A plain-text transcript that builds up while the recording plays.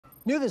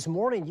New this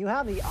morning, you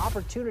have the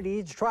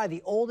opportunity to try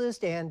the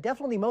oldest and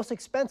definitely most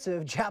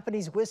expensive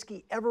Japanese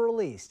whiskey ever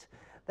released.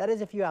 That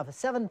is if you have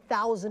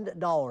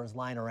 $7,000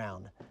 lying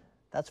around.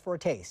 That's for a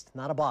taste,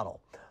 not a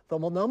bottle. The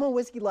Multnomah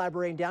Whiskey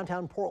Library in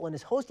downtown Portland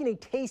is hosting a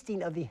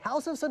tasting of the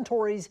House of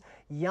Suntory's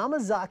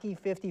Yamazaki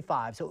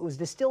 55. So it was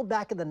distilled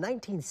back in the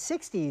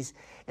 1960s,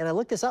 and I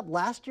looked this up.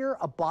 Last year,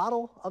 a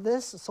bottle of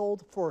this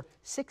sold for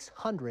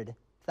 $600,000.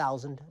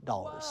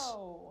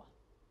 Whoa.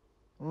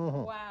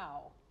 Mm-hmm.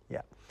 Wow.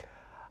 Yeah.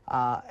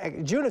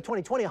 June of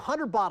 2020,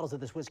 100 bottles of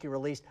this whiskey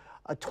released.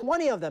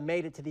 20 of them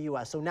made it to the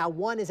U.S. So now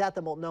one is at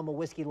the Multnomah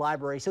Whiskey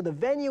Library. So the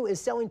venue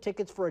is selling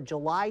tickets for a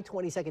July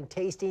 22nd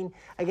tasting.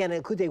 Again, it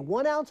includes a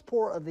 1-ounce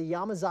pour of the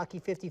Yamazaki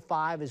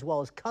 55, as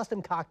well as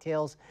custom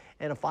cocktails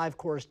and a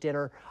 5-course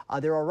dinner.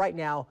 There are right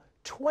now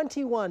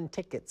 21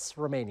 tickets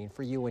remaining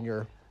for you and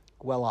your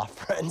well-off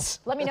friends.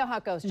 Let me know how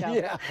it goes, Joe.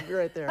 Yeah, you're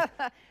right there.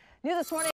 New this morning.